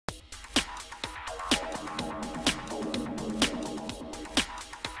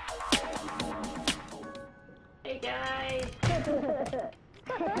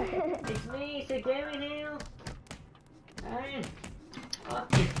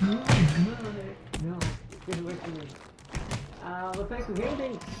Oh god. No. Just wait for me. We're playing some game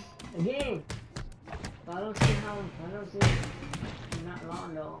things. Again. But I don't see how. I don't see. Not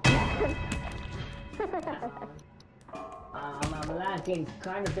long though. I'm lagging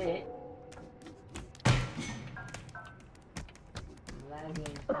kind of bit. I'm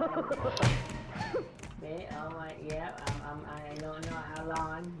lagging kind of bit. Alright, yeah. I don't know how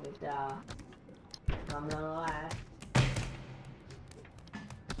long, but I'm gonna last.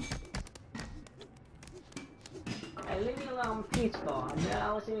 Hey, leave me alone, peaceful.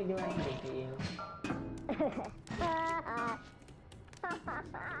 I wasn't even doing anything to you.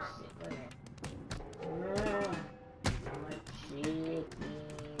 Shit, look at it. I'm a chicken.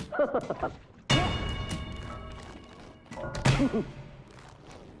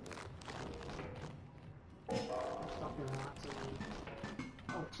 Fucking lots of me.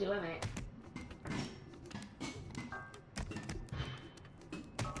 Oh, shit, look at it.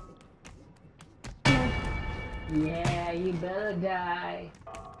 Yeah, you better die.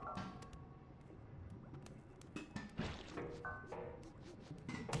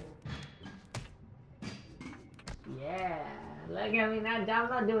 Yeah, look at me now. I'm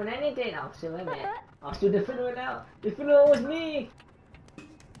not doing anything. Oh, shit, wait a minute. I'll do the funeral now. The funeral was me.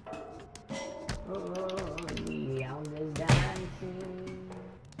 Oh, yeah, I'm just dancing.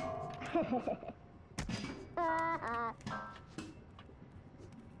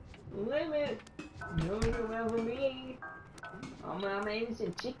 Wait a minute. No, you remember me. I'm an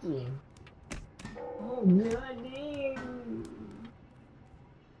innocent chicken. Oh, god damn.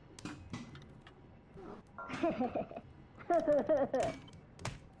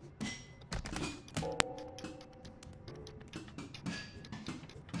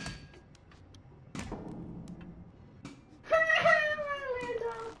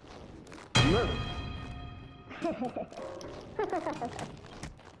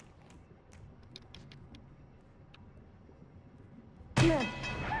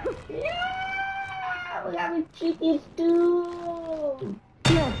 Yeah! We got the chickens too!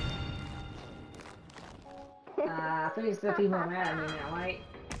 I think it's the people mad at me now, right?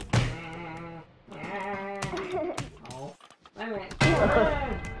 Oh. Wait a minute.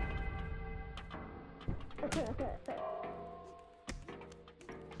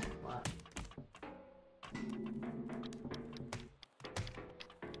 What?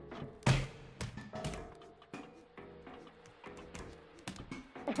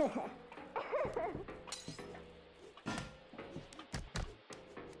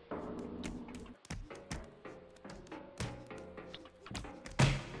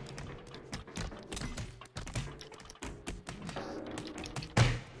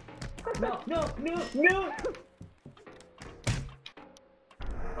 No, no, no, no!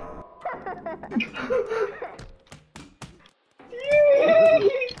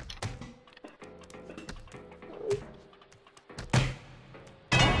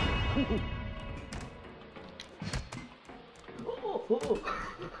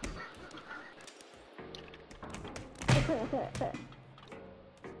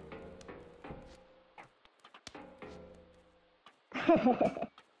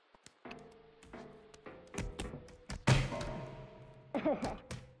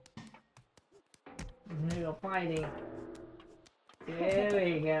 There we go, fighting. There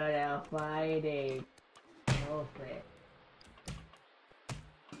we go, now fighting. Perfect.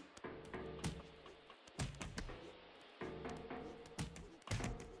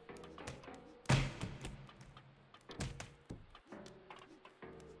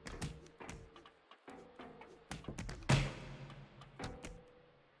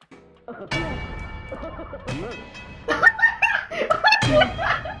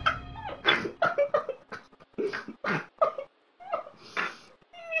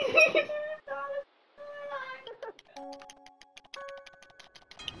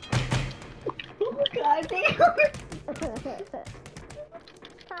 God damn.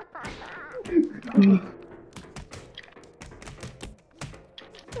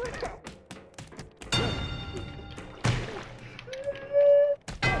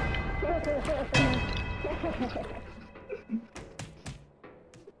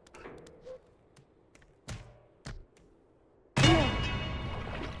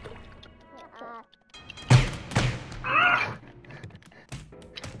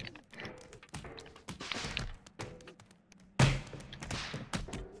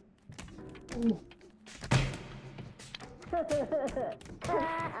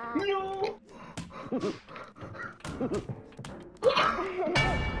 No!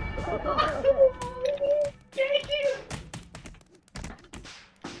 Thank you!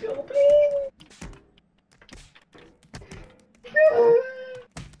 Go, please!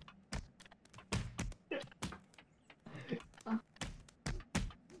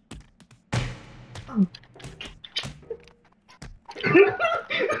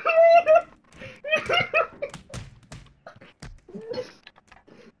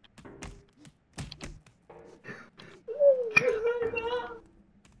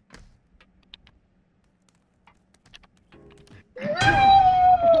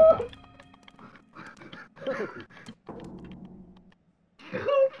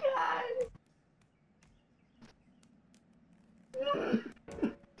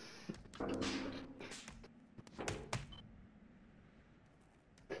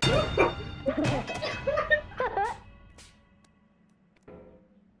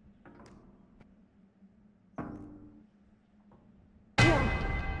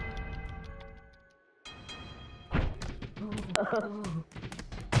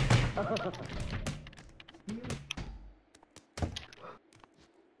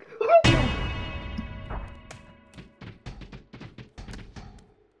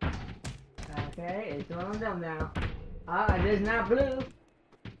 Okay, it's one of them now. Ah, it is not blue.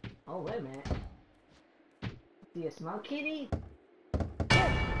 Oh, wait a minute. See a small kitty?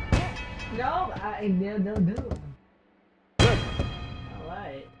 No, they'll do.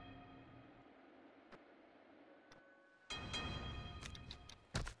 Alright.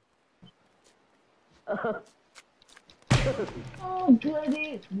 Oh,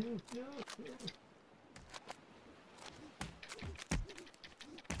 goodness.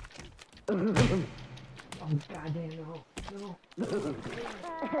 Oh, goddamn, no.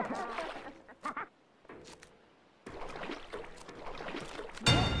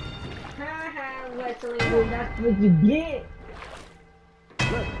 Haha, Wesley, that's what you get.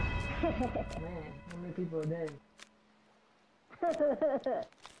 Man, how many people are dead?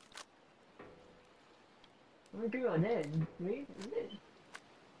 How many people are dead? 3? Is it?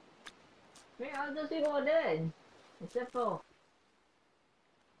 Man, all those people are dead. Except for...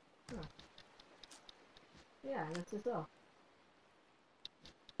 Huh. Yeah, that's just all.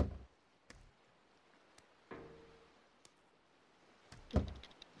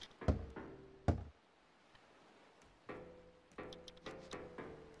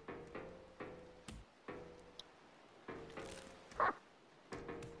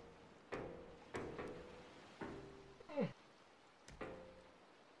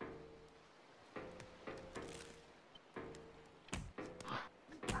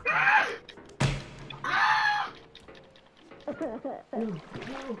 No.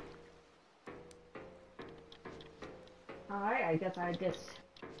 Alright, I guess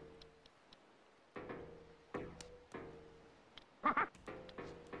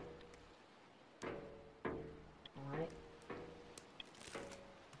Alright.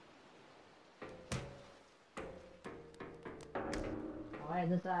 Alright,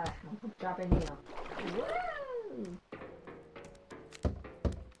 let's drop in here. Woo!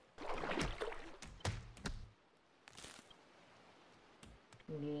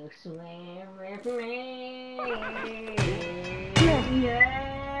 You swim with me.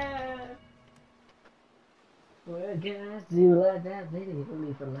 Yeah. We're gonna do like that video.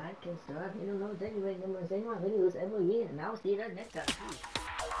 Leave a like and subscribe. You don't know what anyway. I'm gonna say my videos every year, and I'll see you next time.